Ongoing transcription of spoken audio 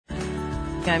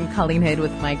I'm Colleen Hood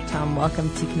with Mike Tom.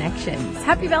 Welcome to Connections.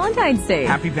 Happy Valentine's Day.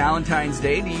 Happy Valentine's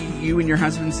Day. Do you and your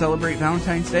husband celebrate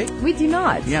Valentine's Day? We do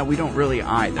not. Yeah, we don't really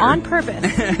either. On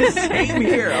purpose. Same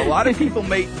here. A lot of people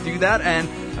may do that, and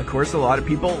of course, a lot of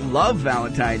people love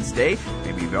Valentine's Day.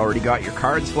 Maybe you've already got your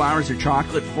cards, flowers, or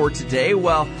chocolate for today.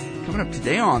 Well, coming up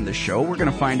today on the show, we're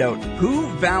going to find out who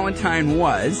Valentine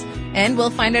was. And we'll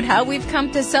find out how we've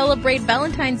come to celebrate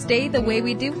Valentine's Day the way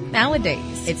we do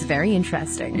nowadays. It's very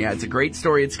interesting. Yeah, it's a great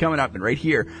story. It's coming up and right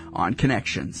here on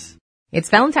Connections. It's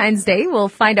Valentine's Day. We'll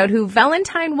find out who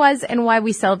Valentine was and why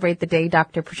we celebrate the day.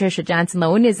 Dr. Patricia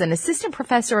Jansen-Loewen is an assistant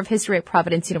professor of history at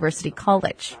Providence University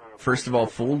College. First of all,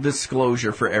 full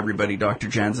disclosure for everybody, Dr.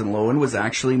 Jansen-Loewen was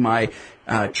actually my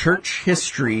church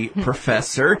history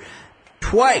professor.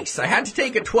 Twice. I had to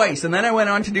take it twice. And then I went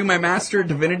on to do my Master of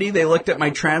Divinity. They looked at my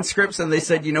transcripts and they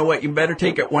said, you know what, you better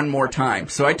take it one more time.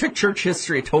 So I took church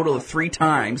history a total of 3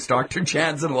 times, Dr.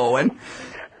 Jansen-Loewen.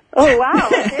 Oh, wow.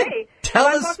 Okay. Tell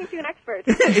us. I'm talking to an expert.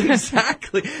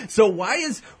 Exactly. So why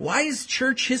is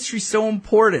church history so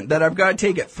important that I've got to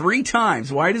take it 3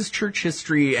 times? Why does church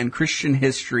history and Christian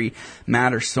history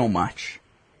matter so much?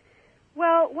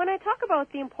 Well, when I talk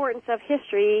about the importance of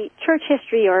history, church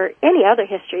history or any other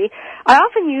history, I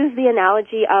often use the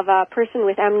analogy of a person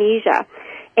with amnesia.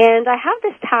 And I have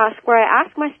this task where I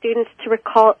ask my students to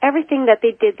recall everything that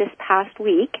they did this past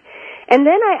week, and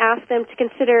then I ask them to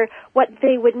consider what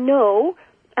they would know,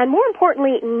 and more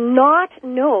importantly, not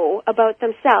know about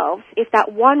themselves if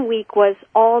that one week was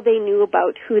all they knew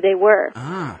about who they were.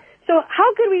 So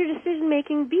how good would your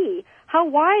decision-making be? How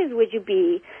wise would you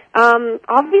be?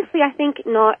 Obviously, I think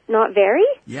not very.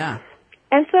 Yeah.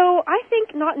 And so I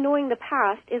think not knowing the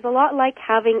past is a lot like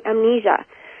having amnesia.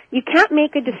 You can't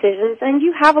make good decisions, and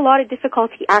you have a lot of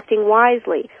difficulty acting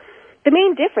wisely. The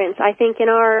main difference, I think, in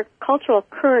our cultural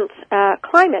current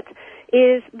climate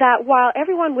is that while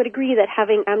everyone would agree that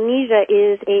having amnesia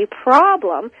is a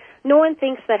problem, no one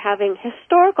thinks that having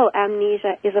historical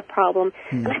amnesia is a problem.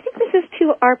 And I think this is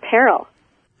to our peril.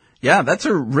 Yeah, that's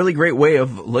a really great way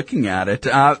of looking at it.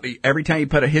 Every time you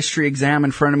put a history exam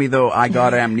in front of me, though, I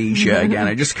got amnesia again.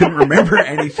 I just couldn't remember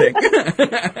anything. Well,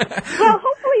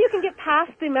 hopefully you can get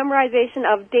past the memorization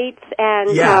of dates and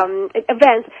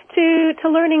events to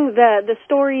learning the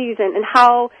stories and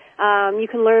how you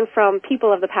can learn from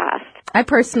people of the past. I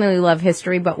personally love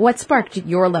history, but what sparked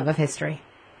your love of history?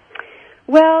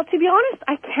 Well, to be honest,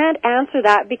 I can't answer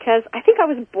that because I think I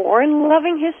was born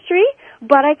loving history,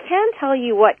 but I can tell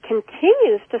you what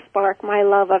continues to spark my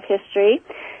love of history,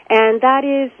 and that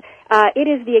is, it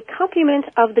is the accompaniment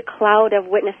of the cloud of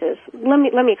witnesses. Let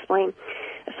me explain.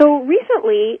 So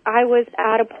recently, I was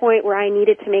at a point where I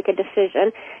needed to make a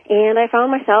decision, and I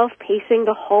found myself pacing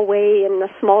the hallway in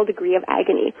a small degree of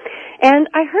agony. And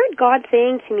I heard God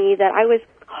saying to me that I was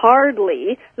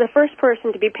hardly the first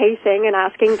person to be pacing and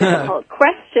asking difficult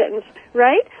questions,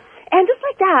 right? And just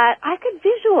like that, I could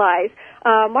visualize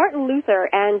Martin Luther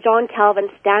and John Calvin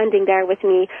standing there with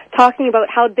me, talking about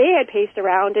how they had paced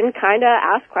around and kind of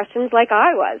asked questions like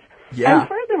I was. Yeah. And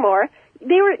furthermore,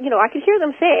 they were, I could hear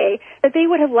them say that they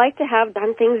would have liked to have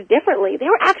done things differently.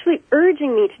 They were actually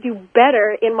urging me to do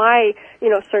better in my,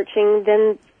 searching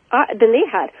than they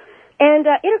had. And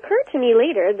it occurred to me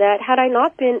later that had I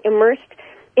not been immersed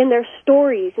in their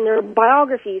stories, in their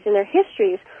biographies, in their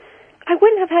histories, I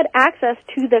wouldn't have had access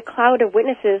to the cloud of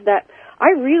witnesses that I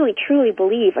really, truly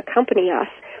believe accompany us.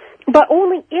 But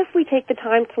only if we take the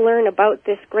time to learn about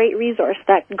this great resource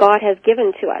that God has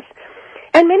given to us.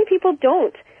 And many people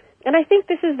don't. And I think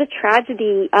this is the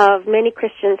tragedy of many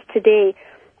Christians today.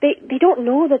 They don't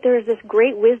know that there is this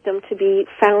great wisdom to be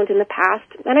found in the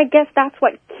past. And I guess that's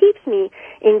what keeps me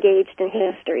engaged in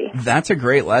history. That's a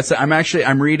great lesson.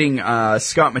 I'm reading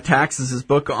Scott Metaxas'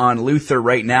 book on Luther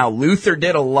right now. Luther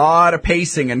did a lot of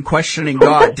pacing and questioning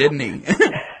God, didn't he?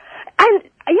 And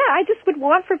yeah, I just would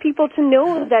want for people to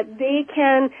know that they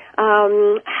can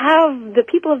have the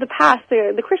people of the past,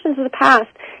 the Christians of the past,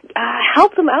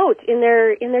 help them out in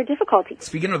their difficulties.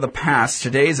 Speaking of the past,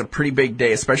 today is a pretty big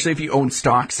day, especially if you own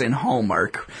stocks in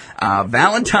Hallmark.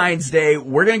 Valentine's Day,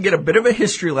 we're going to get a bit of a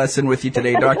history lesson with you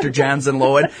today, Dr.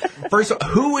 Jansen-Loewen. First,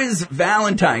 who is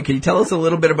Valentine? Can you tell us a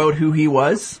little bit about who he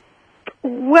was?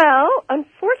 Well,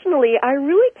 unfortunately, I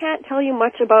really can't tell you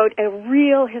much about a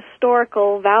real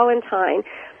historical Valentine.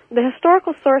 The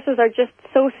historical sources are just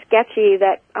so sketchy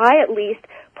that I, at least,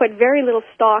 put very little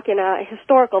stock in a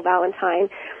historical Valentine.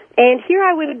 And here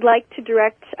I would like to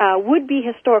direct would-be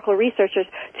historical researchers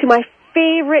to my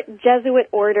favorite Jesuit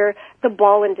order, the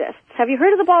Bollandists. Have you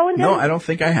heard of the Bollandists? No, I don't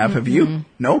think I have. Have you?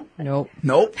 No? Nope.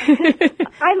 Nope.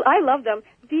 I love them.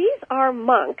 these are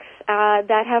monks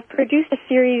that have produced a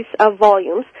series of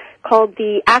volumes called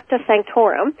the Acta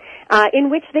Sanctorum, in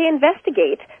which they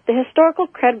investigate the historical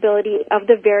credibility of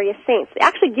the various saints. They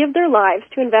actually give their lives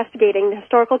to investigating the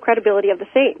historical credibility of the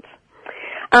saints.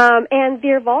 And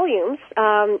their volumes,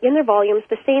 in their volumes,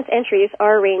 the saints' entries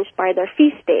are arranged by their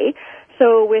feast day.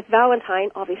 So with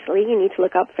Valentine, obviously, you need to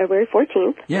look up February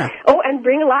 14th. Yeah. Oh, and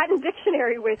bring a Latin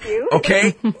dictionary with you.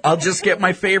 Okay, I'll just get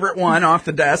my favorite one off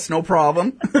the desk, no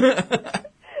problem.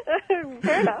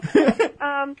 Fair enough.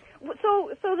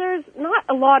 So there's not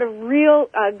a lot of real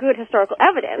good historical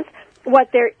evidence.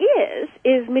 What there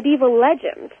is medieval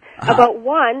legends about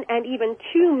one and even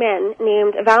two men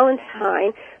named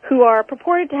Valentine who are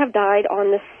purported to have died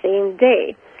on the same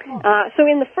day. So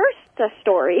in the first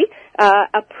story,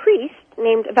 a priest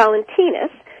named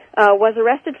Valentinus was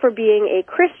arrested for being a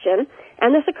Christian,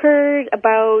 and this occurred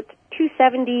about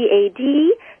 270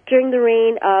 A.D. during the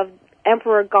reign of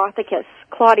Emperor Gothicus,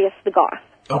 Claudius the Goth.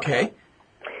 Okay.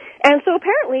 And so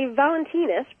apparently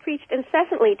Valentinus preached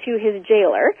incessantly to his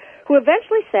jailer, who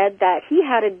eventually said that he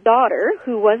had a daughter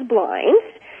who was blind,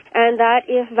 and that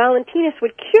if Valentinus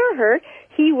would cure her,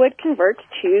 he would convert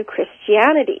to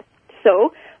Christianity.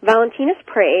 So Valentinus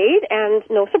prayed, and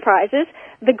no surprises,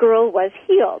 the girl was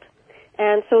healed.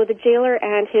 And so the jailer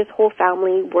and his whole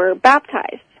family were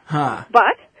baptized. Huh.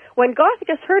 But when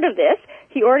Gothicus heard of this,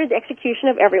 he ordered the execution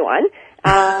of everyone,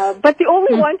 but the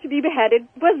only one to be beheaded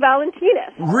was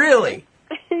Valentinus. Really?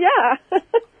 Yeah.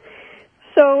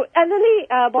 So, and then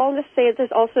the Ballists say that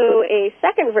there's also a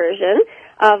second version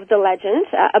of the legend,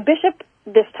 a bishop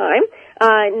this time,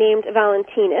 named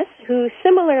Valentinus, who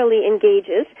similarly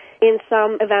engages in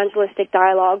some evangelistic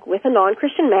dialogue with a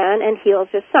non-Christian man and heals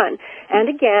his son. And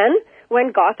again,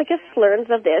 when Gothicus learns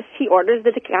of this, he orders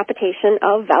the decapitation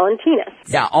of Valentinus.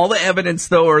 Yeah, all the evidence,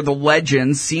 though, or the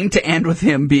legends, seem to end with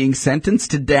him being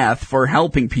sentenced to death for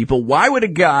helping people. Why would a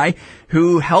guy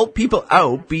who helped people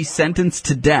out be sentenced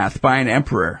to death by an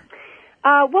emperor?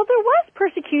 Well, there was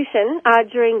persecution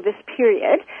during this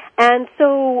period, and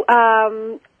so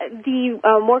the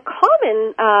more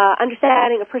common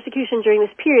understanding of persecution during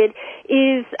this period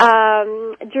is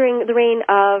during the reign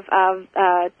of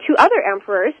two other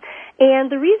emperors.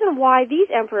 And the reason why these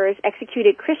emperors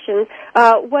executed Christians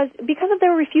was because of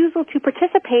their refusal to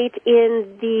participate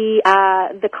in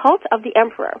the cult of the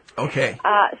emperor. Okay.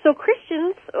 So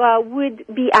Christians would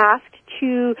be asked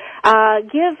to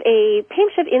give a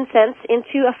pinch of incense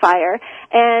into a fire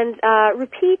and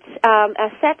repeat a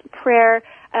set prayer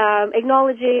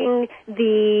acknowledging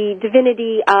the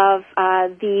divinity of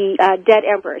the dead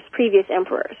emperors, previous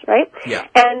emperors, right? Yeah.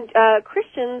 And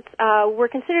Christians were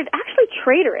considered actually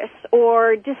traitorous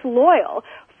or disloyal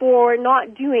for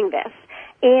not doing this.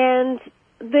 And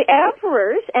the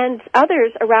emperors and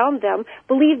others around them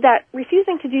believed that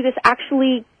refusing to do this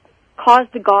actually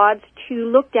caused the gods to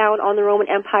look down on the Roman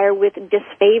Empire with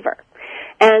disfavor.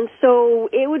 And so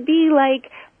it would be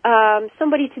like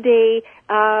somebody today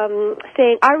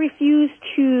saying, I refuse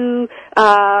to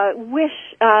wish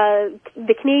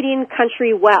the Canadian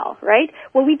country well, right?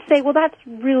 Well, we'd say, well, that's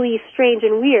really strange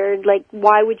and weird. Like,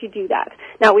 why would you do that?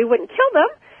 Now, we wouldn't kill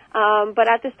them, but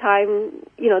at this time,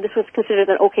 this was considered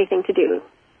an okay thing to do.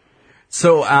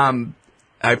 So,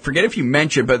 I forget if you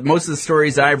mentioned, but most of the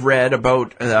stories I've read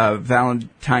about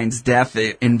Valentine's death,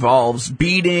 it involves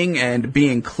beating and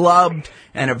being clubbed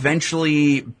and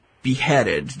eventually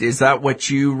beheaded. Is that what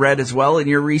you read as well in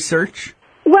your research?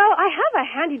 Well, I have a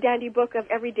handy-dandy book of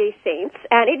everyday saints,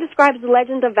 and it describes the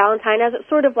legend of Valentine as it's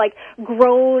sort of like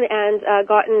grown and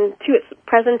gotten to its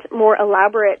present more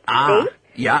elaborate state.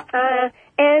 Yeah.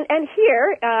 And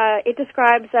here, it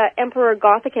describes Emperor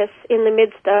Gothicus in the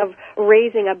midst of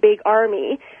raising a big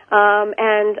army.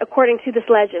 And according to this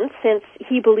legend, since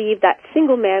he believed that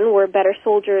single men were better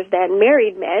soldiers than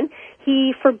married men,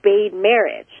 he forbade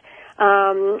marriage.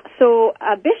 So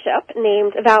a bishop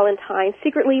named Valentine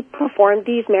secretly performed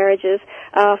these marriages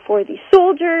for the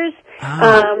soldiers.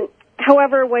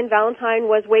 However, when Valentine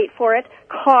was, wait for it,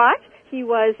 caught, he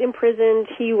was imprisoned,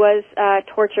 he was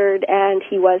tortured, and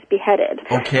he was beheaded.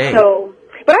 Okay. So,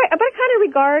 but I kind of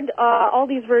regard all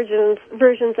these versions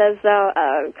as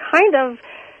kind of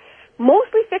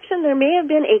mostly fiction. There may have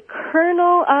been a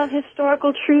kernel of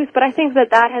historical truth, but I think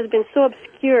that has been so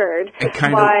obscured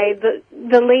by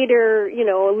the later,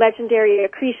 legendary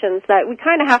accretions that we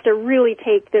kind of have to really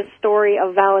take this story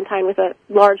of Valentine with a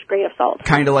large grain of salt.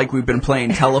 Kind of like we've been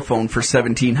playing telephone for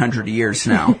 1,700 years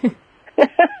now.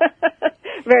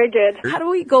 Very good. How do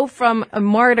we go from a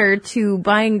martyr to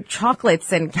buying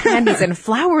chocolates and candies and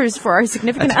flowers for our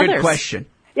significant That's a others? good question.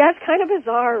 Yeah, it's kind of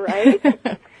bizarre,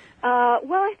 right?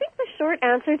 Well, I think the short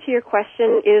answer to your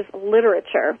question is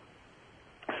literature.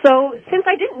 So since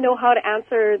I didn't know how to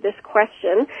answer this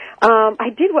question, I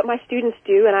did what my students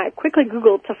do, and I quickly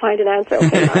Googled to find an answer.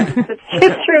 Okay,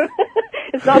 it's true.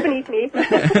 It's not beneath me.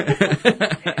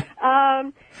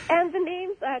 And the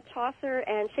names Chaucer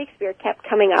and Shakespeare kept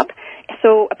coming up.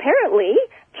 So apparently,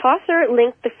 Chaucer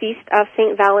linked the feast of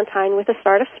St. Valentine with the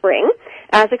start of spring,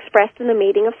 as expressed in the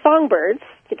mating of songbirds,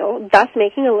 thus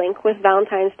making a link with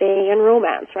Valentine's Day and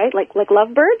romance, right? Like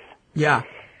lovebirds? Yeah.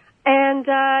 And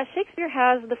Shakespeare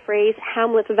has the phrase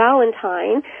Hamlet's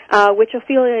Valentine, which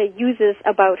Ophelia uses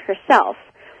about herself.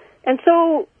 And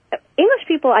so English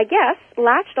people, I guess,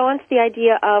 latched on to the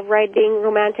idea of writing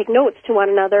romantic notes to one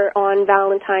another on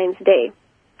Valentine's Day.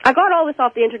 I got all this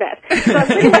off the internet, so I'm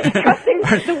pretty much trusting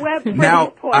the web.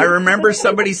 Now, I remember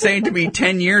somebody saying to me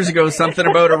 10 years ago something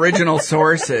about original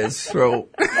sources, so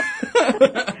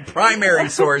primary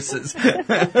sources. Well,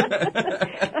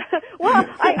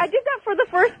 I did that for the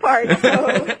first part.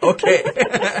 So. Okay.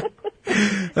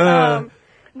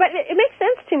 But it makes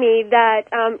sense to me that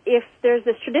if there's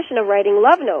this tradition of writing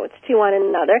love notes to one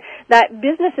another, that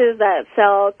businesses that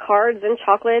sell cards and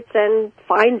chocolates and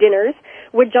fine dinners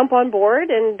would jump on board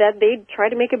and that they'd try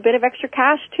to make a bit of extra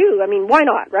cash too. I mean, why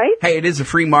not, right? Hey, it is a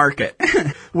free market.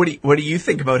 What do you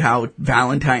think about how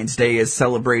Valentine's Day is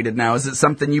celebrated now? Is it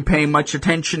something you pay much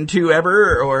attention to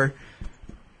ever, or?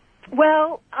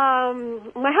 Well,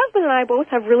 my husband and I both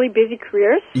have really busy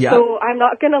careers, yeah. So I'm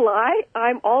not going to lie.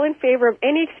 I'm all in favor of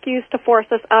any excuse to force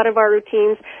us out of our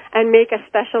routines and make a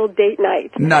special date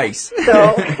night. Nice.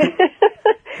 So,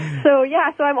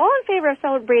 so I'm all in favor of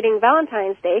celebrating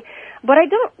Valentine's Day, but I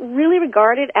don't really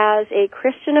regard it as a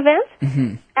Christian event.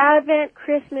 Mm-hmm. Advent,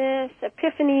 Christmas,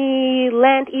 Epiphany,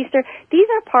 Lent, Easter, these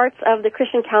are parts of the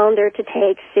Christian calendar to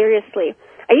take seriously.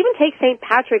 I even take St.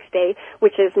 Patrick's Day,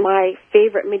 which is my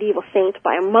favorite medieval saint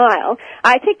by a mile.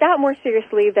 I take that more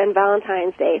seriously than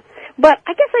Valentine's Day. But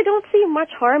I guess I don't see much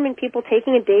harm in people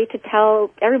taking a day to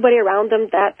tell everybody around them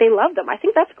that they love them. I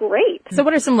think that's great. So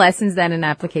what are some lessons then and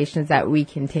applications that we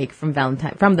can take from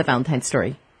the Valentine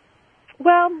story?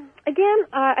 Well, again,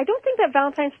 I don't think that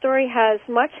Valentine's story has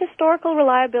much historical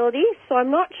reliability, so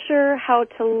I'm not sure how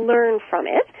to learn from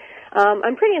it.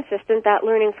 I'm pretty insistent that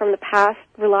learning from the past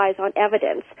relies on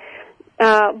evidence.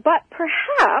 But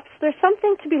perhaps there's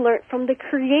something to be learned from the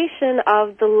creation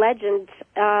of the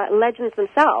legends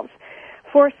themselves.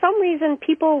 For some reason,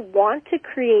 people want to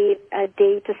create a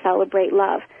day to celebrate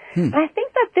love. And I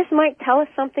think that this might tell us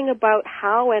something about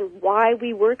how and why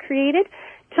we were created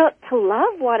to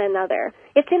love one another.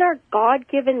 It's in our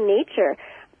God-given nature.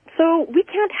 So we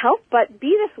can't help but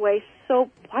be this way, so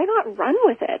why not run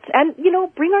with it? And,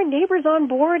 bring our neighbors on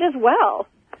board as well.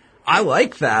 I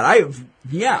like that.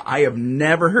 I have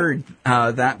never heard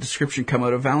that description come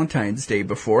out of Valentine's Day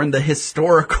before, and the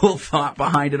historical thought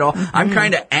behind it all. Mm-hmm. I'm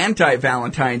kind of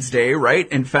anti-Valentine's Day, right?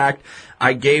 In fact,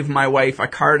 I gave my wife a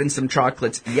card and some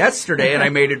chocolates yesterday, and I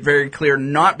made it very clear,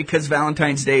 not because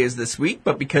Valentine's Day is this week,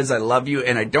 but because I love you,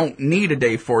 and I don't need a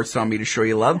day forced on me to show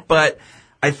you love. But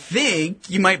I think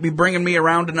you might be bringing me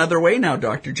around another way now,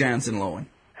 Dr. Jansen Lowen.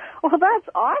 Well, that's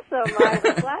awesome.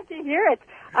 I'm glad to hear it.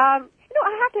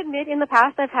 I have to admit, in the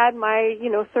past, I've had my,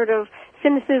 sort of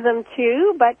cynicism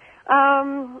too, but,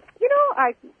 I'm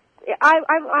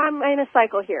in a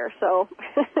cycle here, so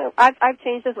I've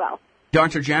changed as well.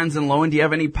 Dr. Jansen Lowen, do you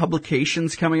have any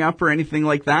publications coming up or anything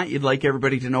like that you'd like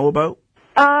everybody to know about?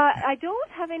 I don't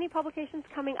have any publications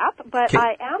coming up, but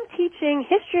I am teaching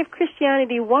History of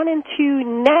Christianity 1 and 2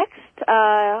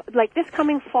 next, this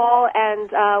coming fall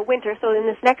and winter, so in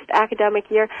this next academic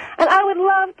year. And I would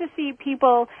love to see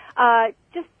people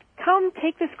just come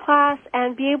take this class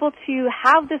and be able to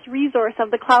have this resource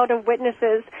of the cloud of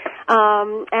witnesses,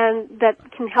 and that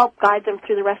can help guide them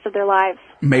through the rest of their lives.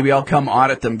 Maybe I'll come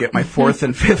audit them, get my 4th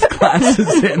and 5th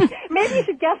classes in. Maybe you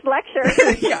should guest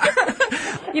lecture. Yeah.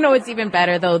 It's even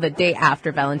better, though, the day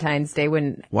after Valentine's Day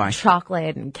when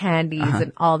chocolate and candies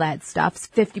and all that stuff's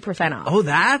 50% off. Oh,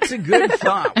 that's a good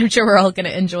thought. I'm sure we're all going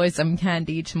to enjoy some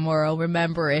candy tomorrow.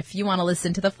 Remember, if you want to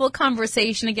listen to the full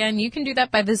conversation again, you can do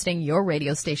that by visiting your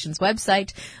radio station's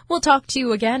website. We'll talk to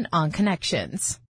you again on Connections.